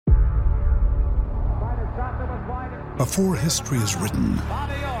Before history is written,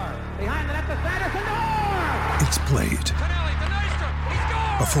 it's played.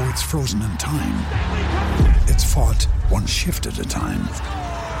 Before it's frozen in time, it's fought one shift at a time.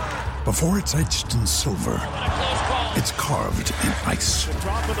 Before it's etched in silver, it's carved in ice.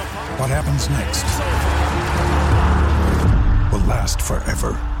 What happens next will last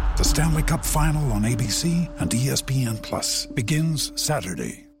forever. The Stanley Cup Final on ABC and ESPN Plus begins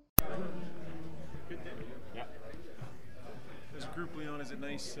Saturday. As a group, Leon, is it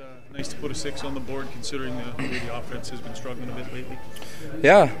nice to put a 6 on the board considering the way the offense has been struggling a bit lately?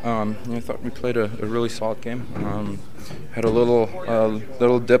 Yeah, I thought we played a really solid game. Had a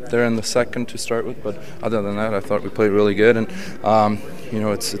little dip there in the second to start with, but other than that, I thought we played really good. And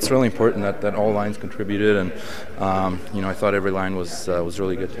it's really important that all lines contributed, and I thought every line was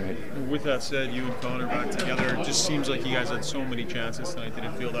really good tonight. With that said, you and Connor back together, it just seems like you guys had so many chances tonight. Did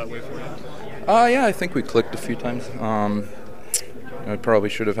it feel that way for you? Yeah, I think we clicked a few times. I probably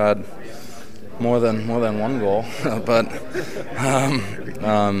should have had more than one goal, but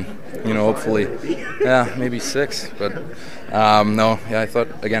hopefully, maybe 6. But I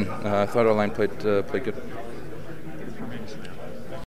thought our line played good.